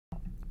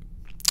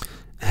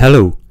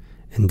Hello,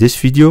 in this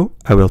video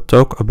I will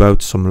talk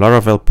about some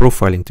Laravel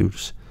profiling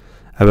tools.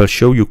 I will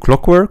show you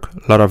Clockwork,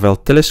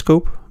 Laravel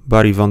Telescope,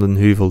 Barry van den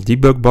Heuvel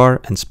debugbar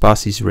and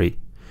Spacy's Ray.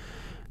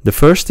 The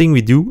first thing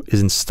we do is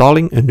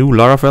installing a new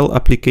Laravel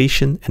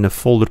application in a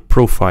folder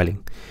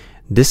profiling.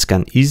 This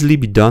can easily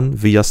be done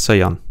via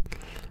Cyan.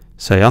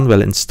 Cyan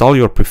will install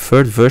your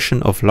preferred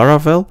version of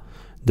Laravel.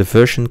 The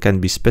version can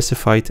be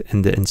specified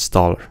in the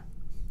installer.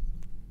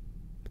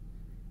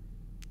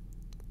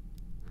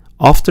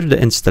 After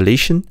the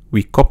installation,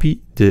 we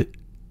copy the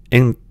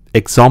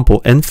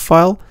example env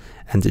file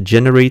and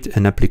generate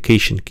an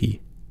application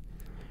key.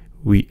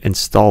 We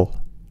install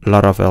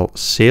Laravel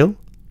Sail,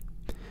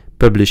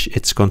 publish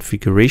its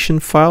configuration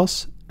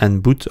files,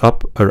 and boot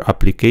up our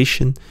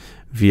application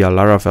via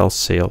Laravel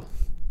Sail.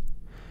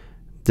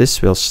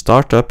 This will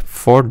start up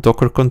 4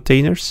 Docker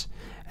containers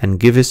and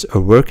give us a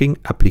working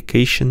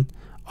application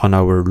on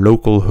our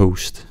local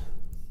host.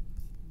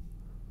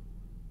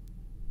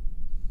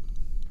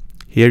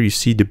 Here you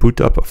see the boot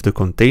up of the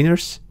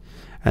containers,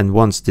 and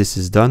once this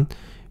is done,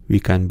 we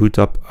can boot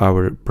up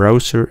our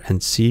browser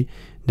and see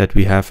that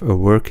we have a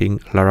working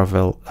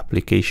Laravel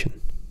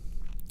application.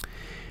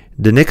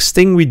 The next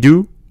thing we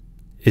do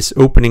is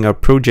opening our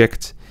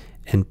project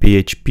in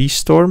PHP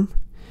Storm,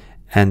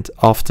 and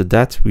after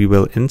that we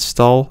will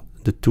install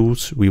the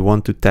tools we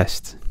want to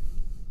test.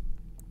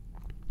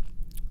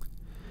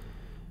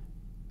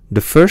 The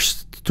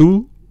first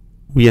tool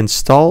we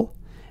install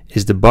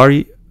is the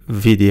Barry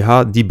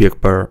VDH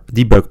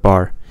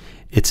debugbar.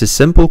 It's a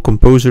simple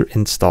composer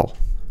install.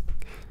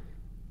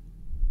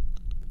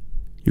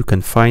 You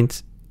can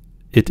find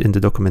it in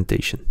the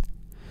documentation.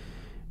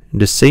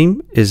 The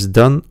same is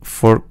done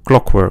for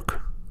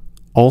Clockwork,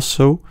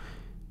 also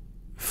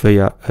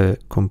via a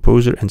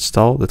composer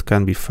install that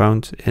can be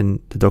found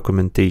in the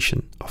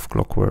documentation of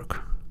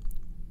Clockwork.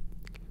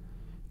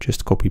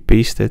 Just copy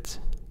paste it,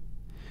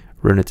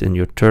 run it in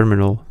your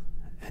terminal,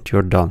 and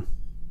you're done.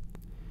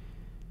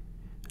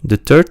 The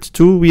third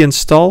tool we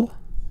install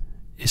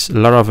is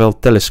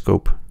Laravel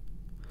Telescope.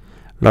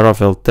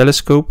 Laravel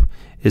Telescope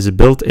is a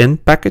built-in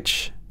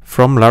package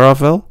from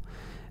Laravel.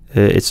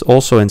 It's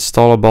also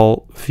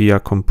installable via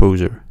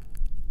Composer.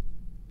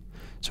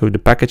 So the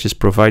package is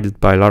provided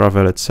by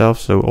Laravel itself,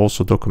 so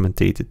also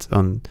documented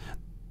on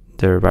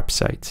their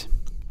website.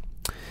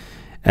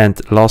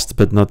 And last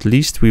but not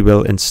least, we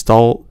will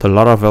install the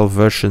Laravel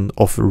version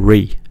of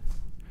Ray.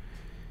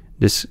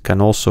 This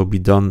can also be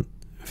done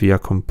via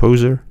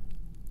Composer.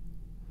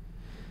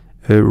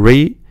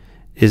 Ray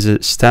is a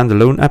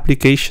standalone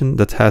application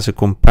that has a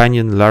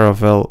companion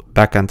Laravel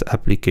backend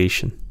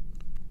application.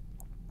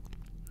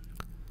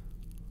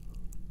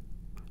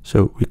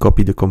 So we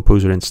copy the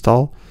Composer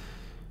install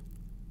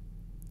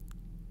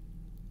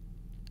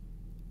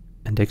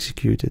and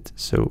execute it.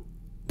 So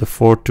the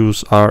 4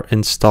 tools are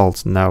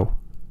installed now.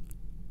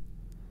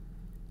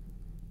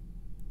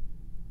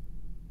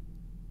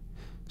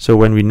 So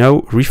when we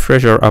now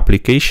refresh our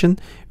application,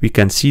 we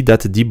can see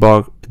that the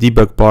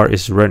debug bar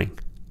is running.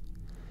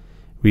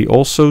 We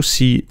also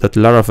see that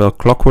Laravel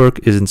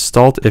Clockwork is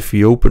installed if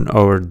we open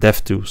our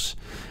DevTools.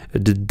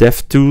 The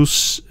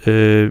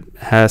DevTools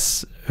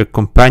has a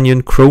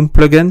companion Chrome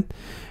plugin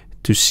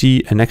to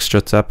see an extra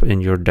tab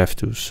in your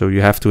DevTools. So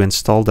you have to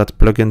install that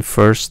plugin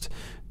first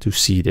to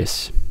see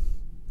this.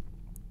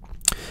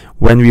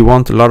 When we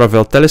want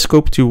Laravel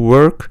Telescope to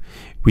work,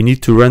 we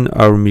need to run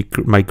our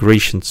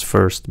migrations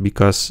first,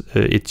 because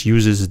it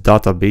uses a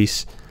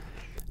database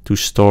to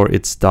store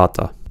its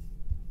data.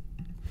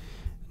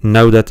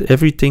 Now that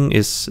everything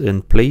is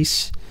in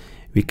place,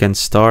 we can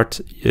start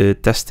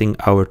testing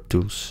our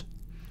tools.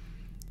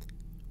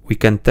 We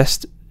can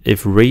test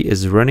if Ray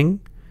is running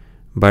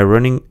by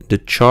running the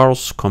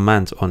Charles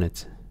command on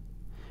it.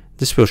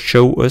 This will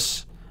show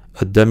us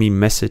a dummy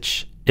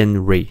message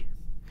in Ray.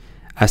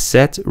 As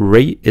said,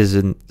 Ray is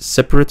a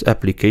separate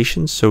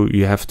application, so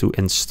you have to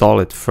install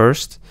it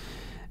first,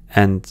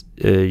 and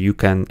you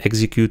can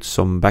execute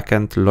some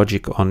backend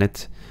logic on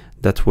it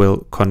that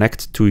will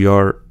connect to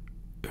your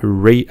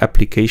Ray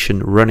application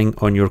running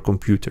on your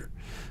computer.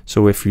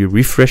 So if we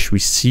refresh, we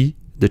see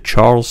the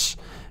Charles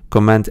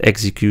command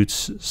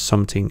executes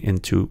something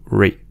into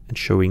Ray and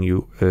showing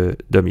you a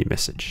dummy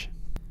message.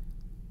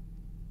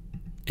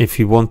 If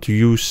you want to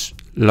use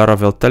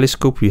Laravel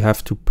Telescope, we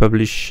have to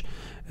publish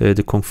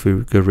the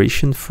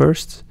configuration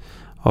first.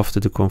 After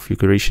the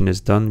configuration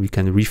is done, we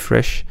can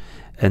refresh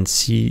and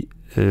see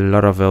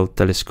Laravel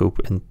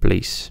Telescope in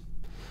place.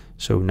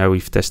 So now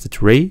we've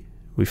tested Ray,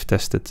 we've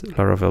tested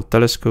Laravel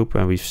Telescope,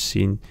 and we've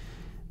seen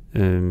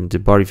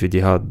the Barry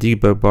VDH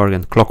debugbar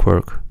and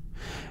Clockwork.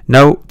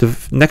 Now the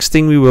next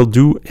thing we will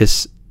do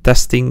is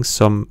testing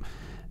some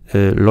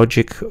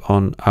logic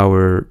on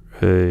our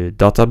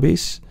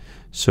database.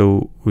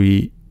 So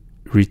we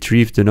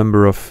retrieve the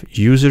number of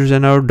users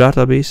in our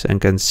database and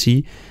can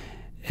see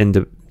in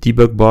the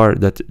debug bar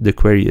that the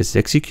query is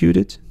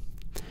executed.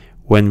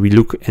 When we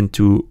look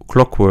into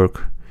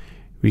Clockwork,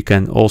 we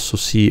can also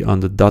see on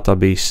the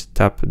database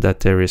tab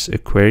that there is a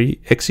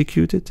query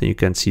executed, and you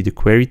can see the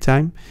query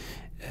time.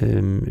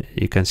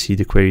 You can see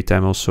the query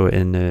time also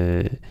in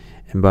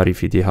Embody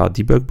VDH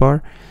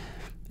debugbar.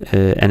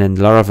 And in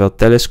Laravel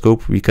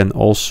Telescope, we can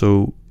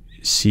also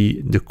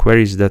see the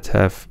queries that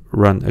have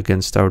run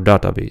against our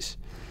database.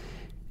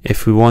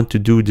 If we want to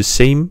do the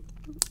same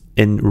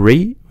in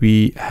Ray,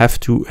 we have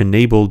to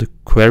enable the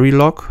query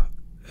log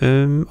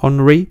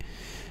on Ray.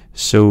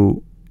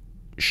 So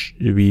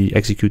we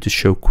execute the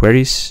show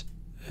queries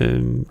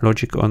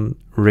logic on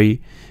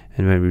Ray,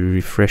 and when we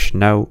refresh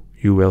now,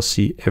 you will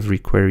see every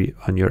query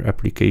on your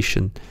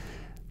application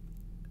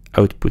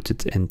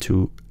outputted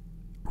into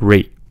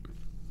Ray.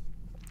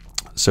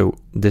 So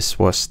this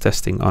was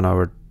testing on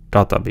our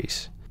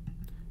database.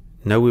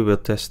 Now we will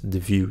test the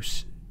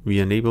views. We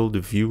enable the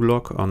view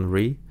log on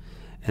Ray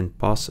and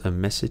pass a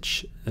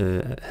message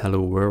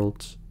hello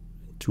world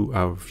to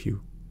our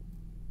view.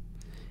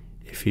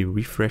 If we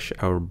refresh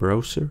our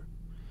browser,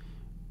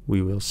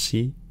 we will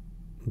see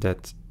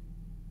that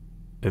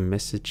a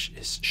message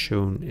is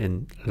shown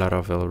in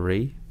Laravel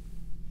Ray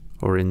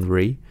or in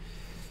Ray.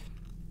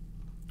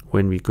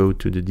 When we go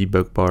to the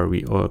debug bar,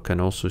 we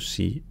can also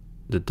see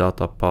the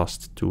data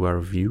passed to our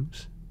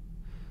views.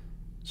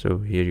 So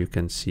here you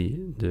can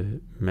see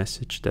the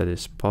message that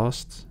is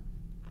passed.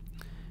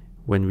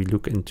 When we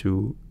look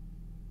into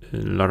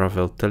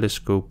Laravel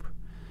Telescope,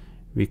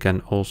 we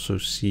can also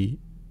see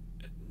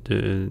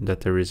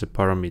that there is a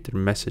parameter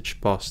message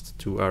passed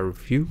to our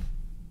view.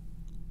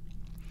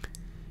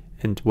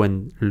 And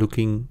when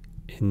looking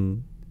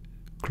in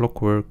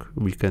Clockwork,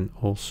 we can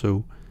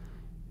also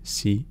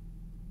see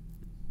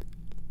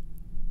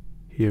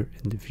here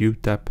in the View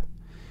tab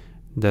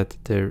that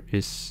there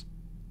is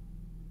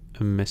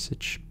a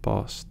message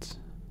passed.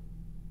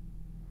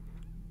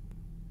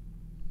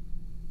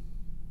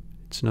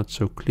 It's not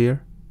so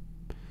clear.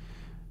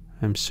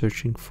 I'm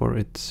searching for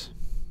it,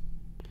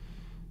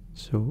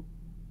 so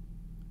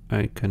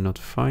I cannot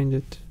find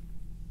it.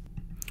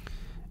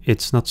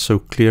 It's not so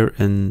clear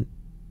in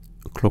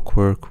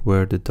Clockwork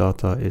where the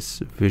data is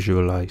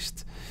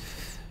visualized.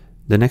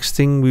 The next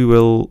thing we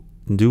will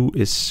do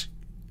is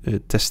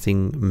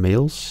testing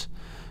mails.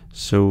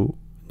 So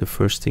the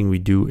first thing we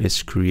do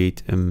is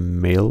create a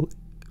mail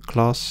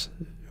class.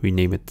 We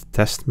name it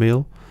test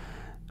mail.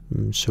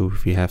 So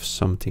if we have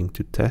something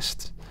to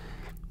test,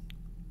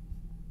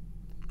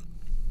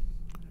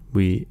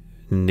 we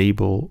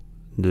enable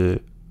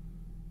the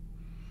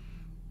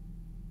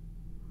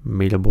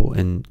mailable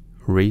in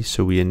Ray.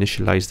 So we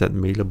initialize that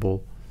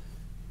mailable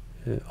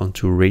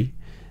onto Ray,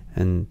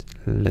 and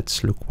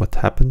let's look what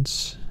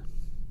happens.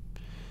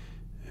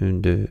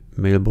 And the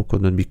mailable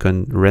could not be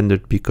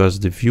rendered because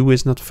the view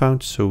is not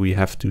found, so we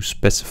have to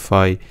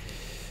specify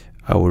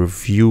our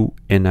view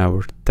in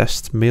our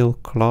test mail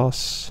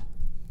class.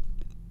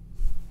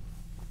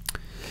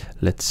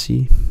 Let's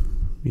see,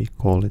 we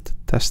call it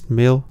test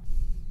mail,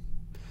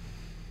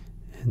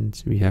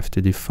 and we have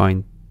to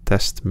define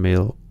test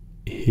mail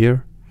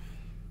here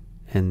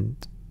and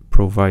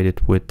provide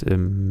it with a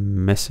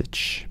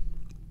message.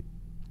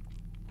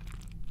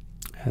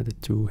 Add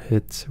it to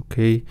hit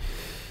OK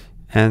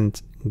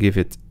and give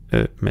it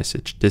a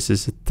message. This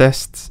is a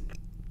test,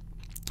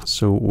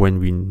 so when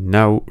we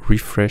now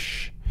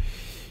refresh,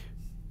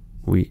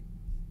 we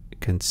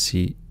can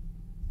see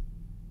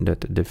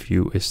that the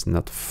view is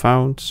not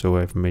found, so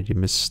I've made a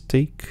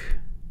mistake.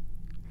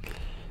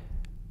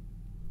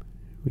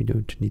 We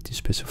don't need to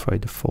specify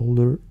the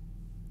folder.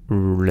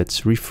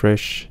 Let's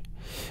refresh,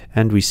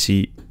 and we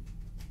see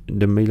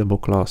the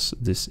mailable class.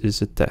 This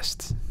is a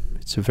test.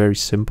 It's very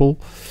simple.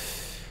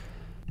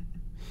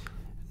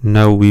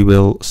 Now we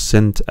will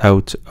send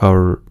out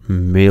our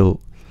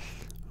mail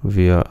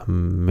via a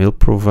mail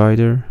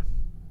provider.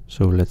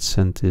 So let's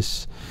send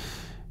this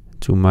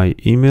to my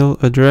email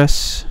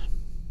address.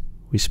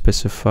 We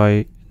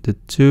specify the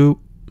two,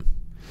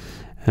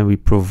 and we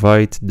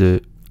provide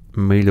the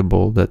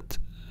mailable that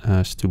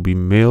has to be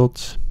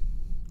mailed.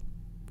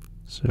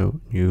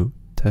 So new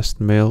test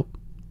mail.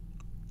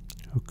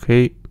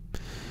 Okay.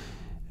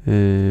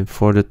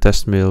 For the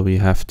test mail, we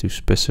have to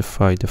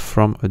specify the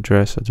from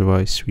address,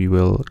 otherwise we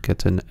will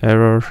get an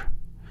error.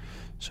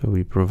 So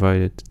we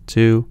provided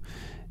 2,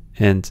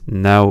 and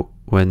now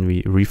when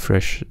we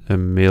refresh, a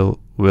mail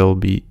will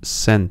be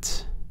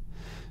sent.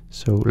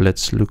 So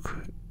let's look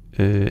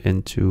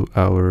into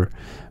our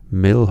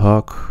mail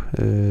hog.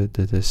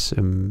 That is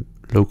a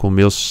local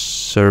mail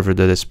server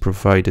that is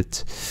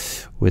provided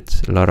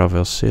with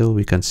Laravel Sail.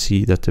 We can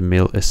see that the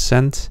mail is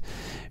sent.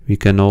 We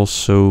can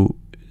also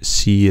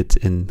see it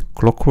in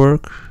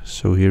Clockwork.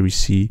 So here we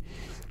see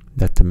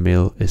that the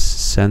mail is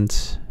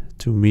sent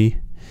to me.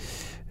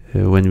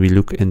 When we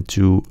look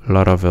into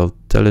Laravel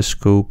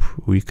Telescope,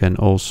 we can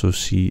also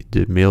see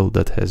the mail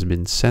that has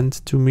been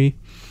sent to me.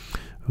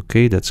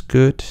 Okay, that's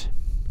good.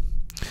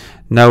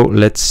 Now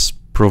let's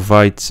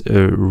provide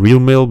a real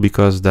mail,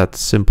 because that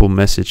simple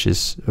message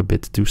is a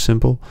bit too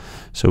simple.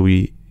 So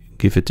we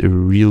give it a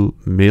real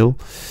mail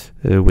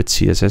with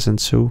CSS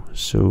and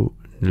so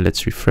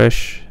let's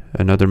refresh.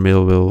 Another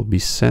mail will be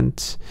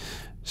sent.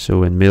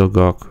 So in mail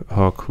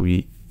hog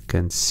we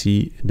can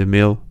see the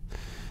mail,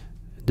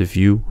 the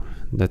view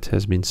that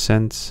has been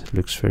sent.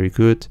 Looks very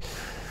good.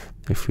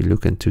 If we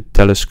look into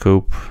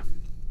telescope,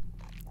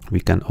 we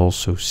can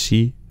also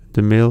see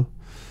the mail.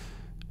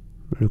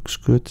 Looks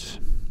good.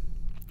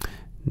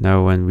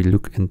 Now when we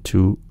look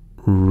into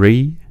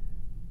Ray,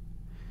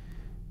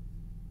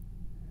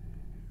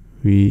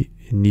 we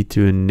need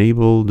to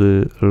enable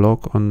the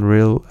log on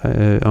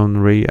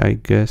Ray, I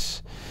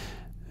guess.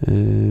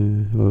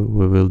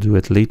 We will do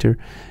it later.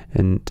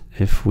 And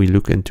if we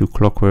look into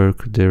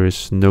Clockwork, there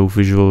is no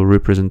visual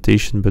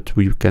representation, but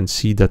we can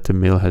see that the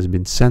mail has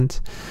been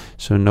sent.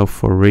 So now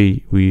for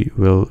Ray, we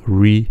will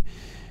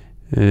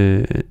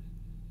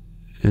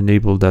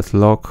enable that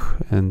log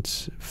and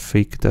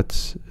fake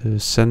that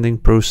sending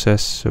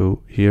process.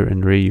 So here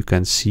in Ray you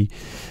can see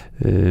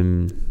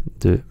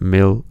the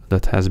mail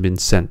that has been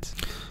sent.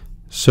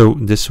 So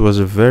this was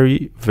a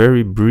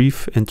very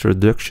brief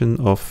introduction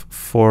of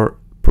 4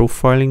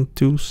 profiling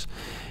tools.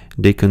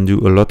 They can do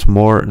a lot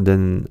more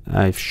than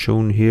I've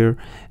shown here,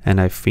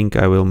 and I think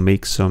I will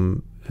make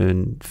some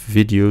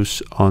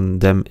videos on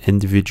them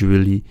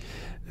individually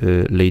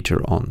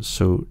later on.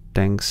 So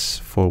thanks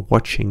for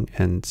watching,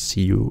 and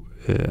see you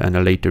in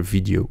a later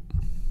video.